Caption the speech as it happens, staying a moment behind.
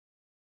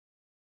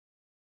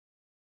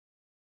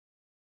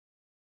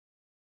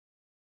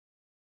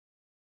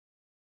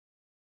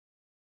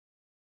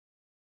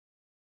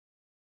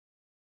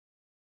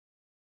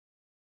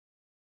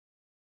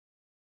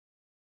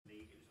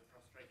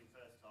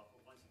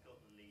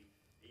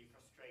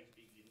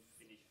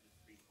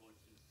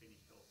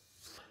finished off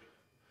a bit?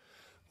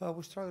 Well,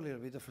 we struggled a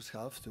little bit the first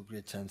half to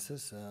create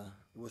chances.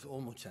 It was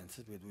almost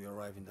chances, but we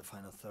arrived in the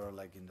final third,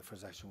 like in the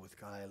first action with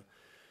Kyle,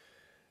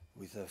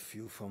 with a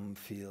few from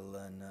Phil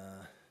and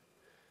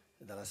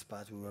the last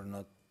pass. We were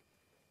not,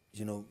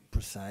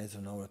 precise,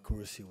 and our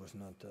accuracy was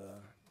not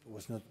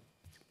was not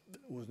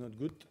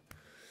good.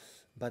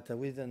 But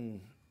we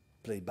didn't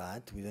play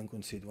bad. We didn't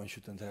concede one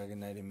shot on target in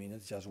 90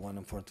 minutes. Just one,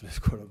 unfortunately,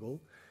 scored a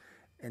goal.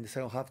 And the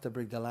second half to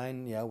break the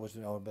line, was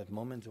our bad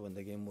moment when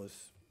the game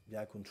was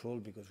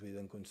controlled because we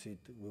didn't concede.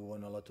 We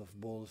won a lot of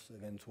balls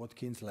against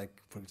Watkins.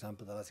 Like, for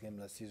example, the last game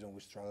last season,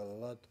 we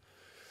struggled a lot.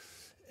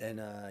 And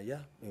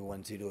we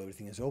 1-0,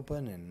 everything is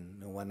open.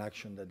 And one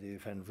action that they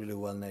defend really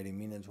well, 90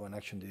 minutes, one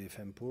action they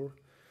defend poor.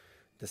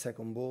 The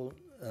second ball,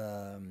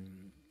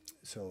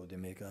 so they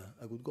make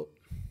a good goal.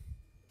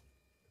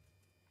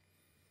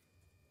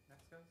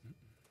 Next guys.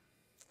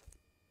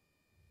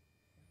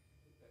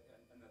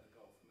 Another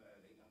goal from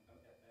Erling.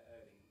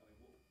 Erling, I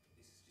mean, this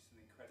is just an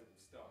incredible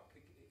start.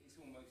 It's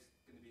almost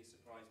going to be a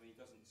surprise when he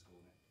doesn't score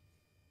now.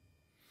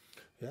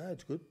 Yeah,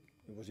 it's good.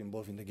 He was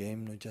involved in the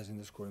game, not just in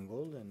the scoring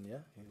goal, and he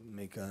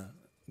make a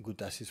good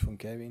assist from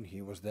Kevin.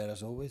 He was there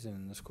as always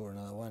and scored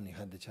another one. He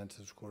had the chance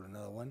to score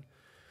another one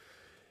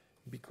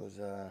because,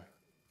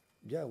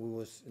 we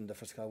was in the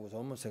first half was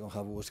almost, second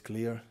half was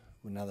clear.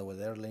 Another with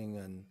Erling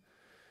and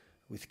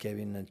with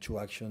Kevin and two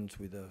actions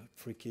with a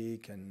free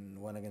kick and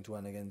one against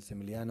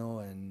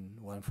Emiliano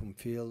and one from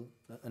Phil.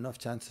 Enough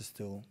chances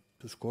to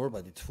score,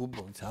 but it's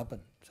football. It's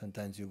happened.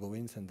 Sometimes you go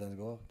in, sometimes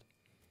go out.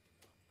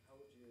 How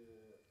would you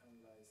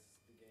analyze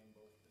the game,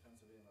 both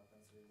defensively and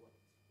offensively?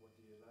 What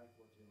do you like?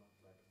 What do you not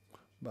like?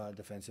 But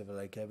defensively,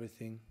 like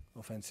everything.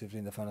 Offensively,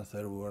 in the final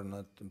third, we were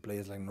not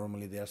players like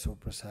normally. They are so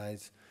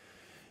precise.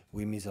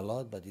 We miss a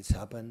lot, but it's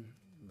happened.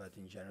 But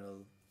in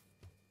general,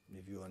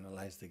 if you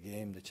analyze the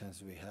game, the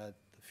chances we had,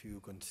 the few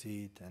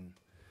concede, and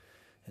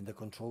the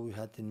control we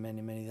had in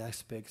many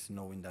aspects,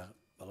 knowing that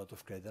a lot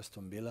of credit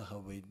Aston Villa, how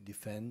we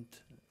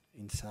defend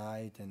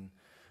inside and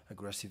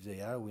aggressive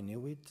they are, we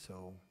knew it.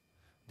 So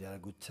they are a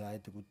good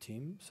side, a good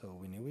team, so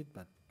we knew it.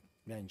 But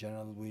in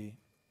general, we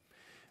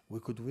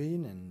could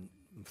win, and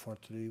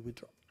unfortunately we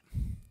dropped.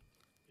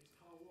 Is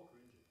Kyle Walker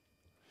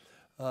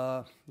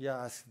injured?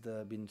 Has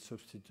been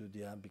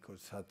substituted,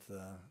 because had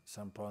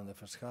some problem in the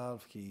first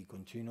half. He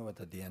continued, but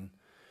at the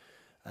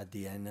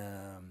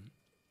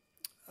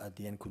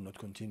end could not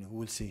continue.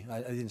 We'll see.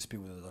 I didn't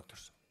speak with the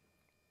doctors.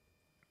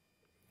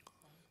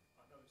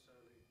 I know it's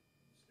early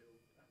still,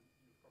 and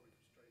you're probably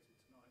frustrated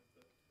tonight,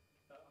 but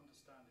that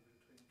understanding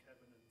between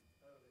Kevin and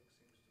Erling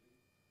seems to be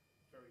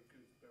very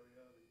good, very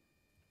early.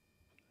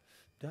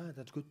 Yeah,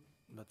 that's good.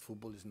 But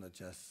football is not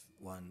just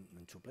one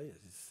and two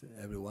players; it's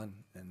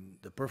everyone. And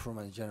the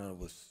performance in general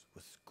was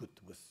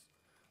good. Was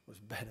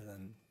better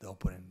than the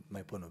opponent.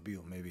 My point of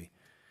view, maybe.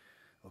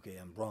 Okay,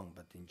 I'm wrong,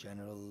 but in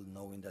general,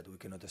 knowing that we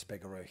cannot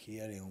expect right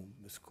here,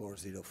 score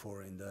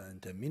 0-4 in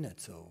 10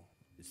 minutes, so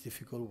it's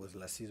difficult.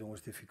 Last season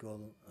was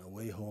difficult.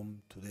 Away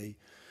home today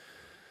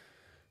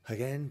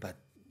again, but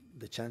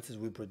the chances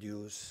we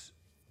produce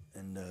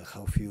and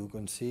how few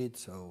concede,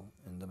 so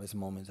and the best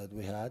moments that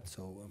we had,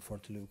 so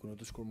unfortunately we could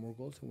not score more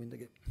goals and win the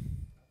game.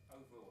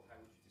 Overall, how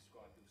would you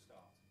describe your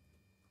start?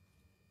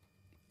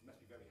 You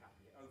must be very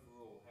happy.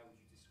 Overall, how would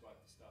you describe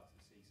the start of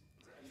the season?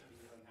 Is there anything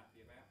you're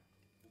unhappy about?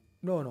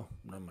 No.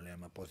 Normally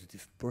I'm a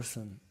positive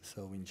person,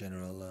 so in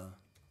general,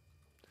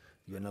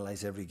 you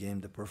analyze every game,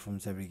 the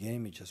performance every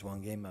game. It's just one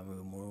game. I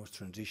will more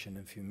transition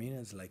in a few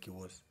minutes, like it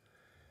was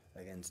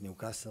against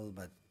Newcastle.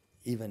 But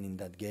even in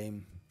that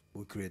game,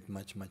 we create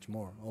much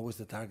more. Always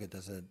the target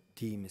as a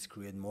team is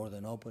create more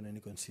than open, and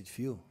you concede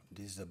few.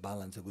 This is a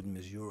balance, a good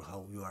measure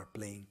how you are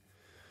playing.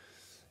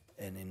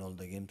 And in all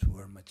the games, we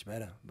were much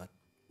better. But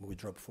we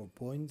dropped 4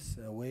 points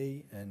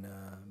away, and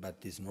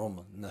but it's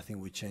normal. Nothing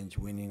will change.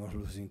 Winning or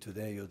losing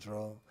today or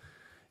draw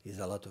is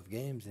a lot of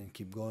games, and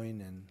keep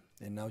going. And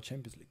now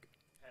Champions League.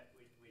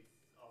 With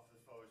after the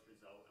Forest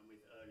result and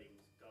with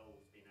Erling's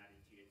goals being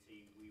added to your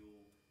team, we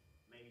all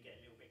maybe get a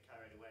little bit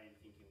carried away and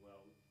thinking,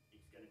 well,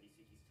 it's going to be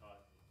City's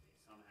title.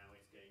 Somehow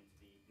it's going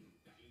to be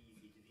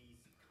easy. Do these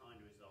kind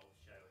of results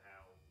show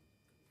how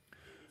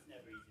it's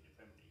never easy in the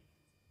Premier League?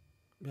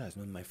 Yeah, it's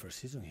not my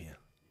first season here.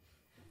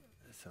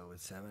 So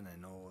it's 7. I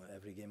know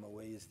every game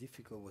away is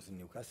difficult. Was in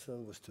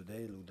Newcastle, was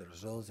today. Look the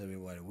results.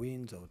 Everybody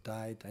wins or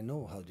tight. I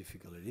know how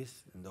difficult it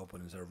is, and the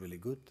opponents are really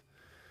good.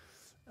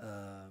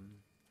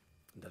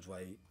 That's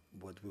why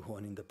what we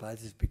won in the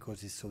past is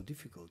because it's so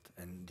difficult,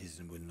 and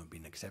this will not be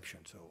an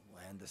exception. So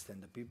I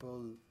understand the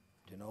people,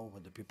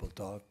 what the people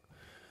talk,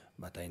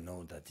 but I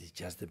know that it's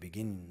just the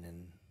beginning,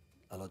 and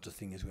a lot of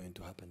things is going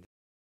to happen.